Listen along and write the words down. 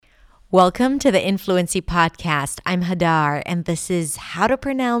Welcome to the Influency Podcast. I'm Hadar, and this is How to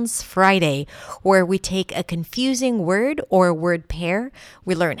Pronounce Friday, where we take a confusing word or word pair,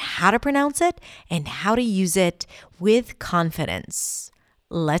 we learn how to pronounce it and how to use it with confidence.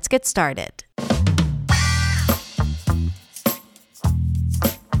 Let's get started.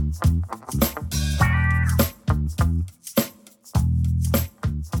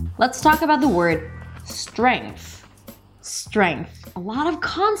 Let's talk about the word strength. Strength. A lot of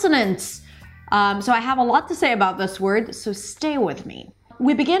consonants. So I have a lot to say about this word, so stay with me.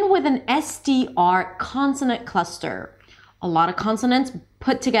 We begin with an SDR consonant cluster. A lot of consonants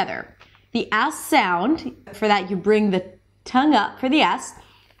put together. The S sound, for that you bring the tongue up for the S,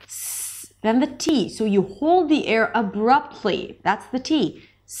 then the T. So you hold the air abruptly. That's the T.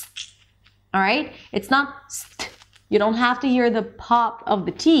 All right? It's not st. You don't have to hear the pop of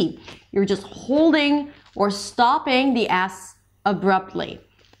the T. You're just holding or stopping the S abruptly.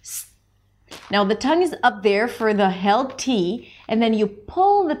 Now the tongue is up there for the held T, and then you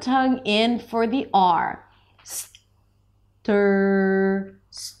pull the tongue in for the R. Stir,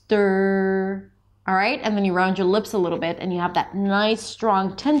 stir. All right, and then you round your lips a little bit, and you have that nice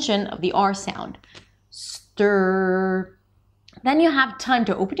strong tension of the R sound. Stir. Then you have time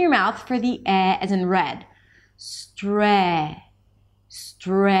to open your mouth for the as in red. Stray,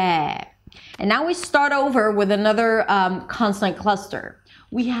 stray. And now we start over with another consonant cluster.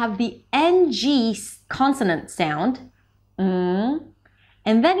 We have the NG consonant sound, and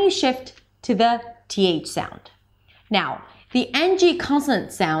then you shift to the TH sound. Now, the NG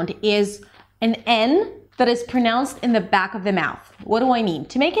consonant sound is an N that is pronounced in the back of the mouth. What do I mean?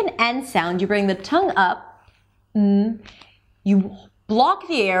 To make an N sound, you bring the tongue up, you block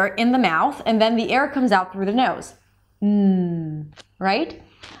the air in the mouth, and then the air comes out through the nose. Right?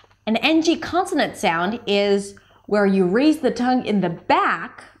 An NG consonant sound is where you raise the tongue in the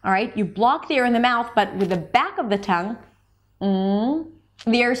back, all right? You block the air in the mouth, but with the back of the tongue,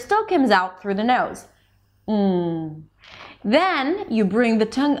 the air still comes out through the nose. Then you bring the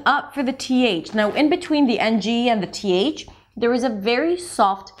tongue up for the TH. Now, in between the NG and the TH, there is a very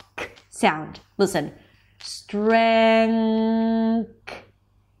soft k sound. Listen. Strength,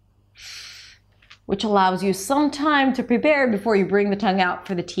 which allows you some time to prepare before you bring the tongue out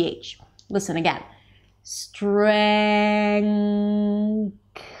for the TH. Listen again. Strength,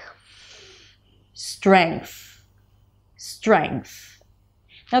 strength, strength.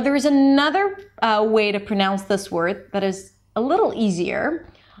 Now there is another way to pronounce this word that is a little easier,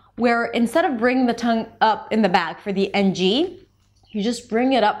 where instead of bringing the tongue up in the back for the NG, you just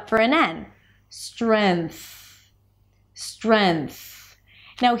bring it up for an N. Strength, strength.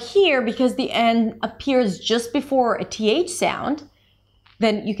 Now here, because the N appears just before a TH sound,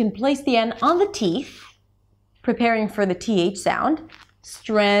 then you can place the N on the teeth, preparing for the TH sound.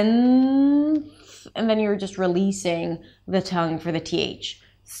 Strength, and then you're just releasing the tongue for the TH.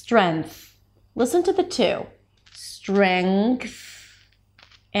 Strength. Listen to the two. Strength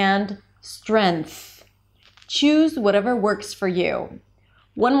and strength. Choose whatever works for you.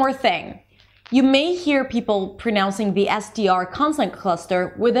 One more thing. You may hear people pronouncing the SDR consonant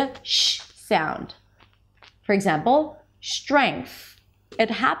cluster with a sh sound. For example, strength.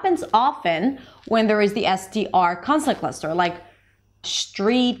 It happens often when there is the SDR consonant cluster, like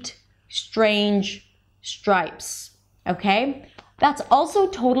street, strange, stripes. Okay? That's also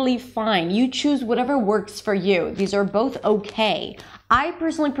totally fine. You choose whatever works for you. These are both okay. I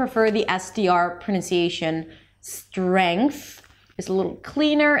personally prefer the SDR pronunciation. Strength is a little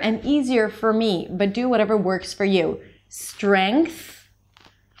cleaner and easier for me, but do whatever works for you. Strength,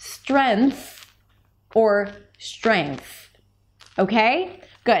 strength, or strength. Okay?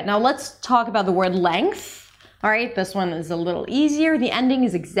 Good. Now let's talk about the word length. All right, this one is a little easier. The ending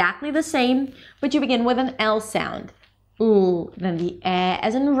is exactly the same, but you begin with an L sound. Ooh, then the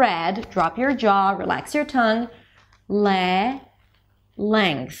as in red. Drop your jaw, relax your tongue. Length.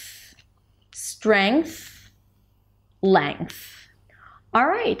 Strength, length. All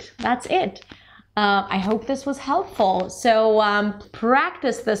right, that's it. I hope this was helpful. So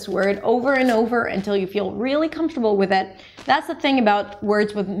practice this word over and over until you feel really comfortable with it. That's the thing about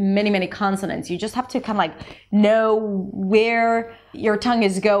words with many, many consonants. You just have to kind of like know where your tongue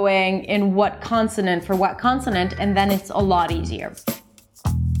is going, in what consonant for what consonant, and then it's a lot easier.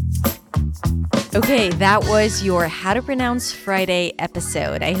 Okay, that was your How to Pronounce Friday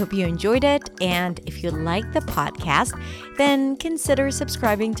episode. I hope you enjoyed it. And if you like the podcast, then consider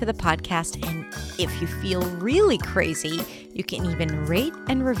subscribing to the podcast. And if you feel really crazy, you can even rate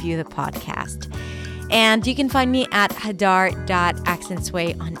and review the podcast. And you can find me at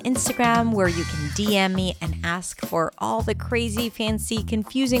hadar.accentsway on Instagram, where you can DM me and ask for all the crazy, fancy,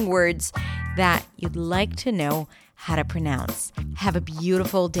 confusing words that you'd like to know how to pronounce. Have a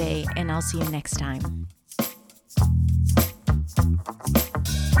beautiful day, and I'll see you next time.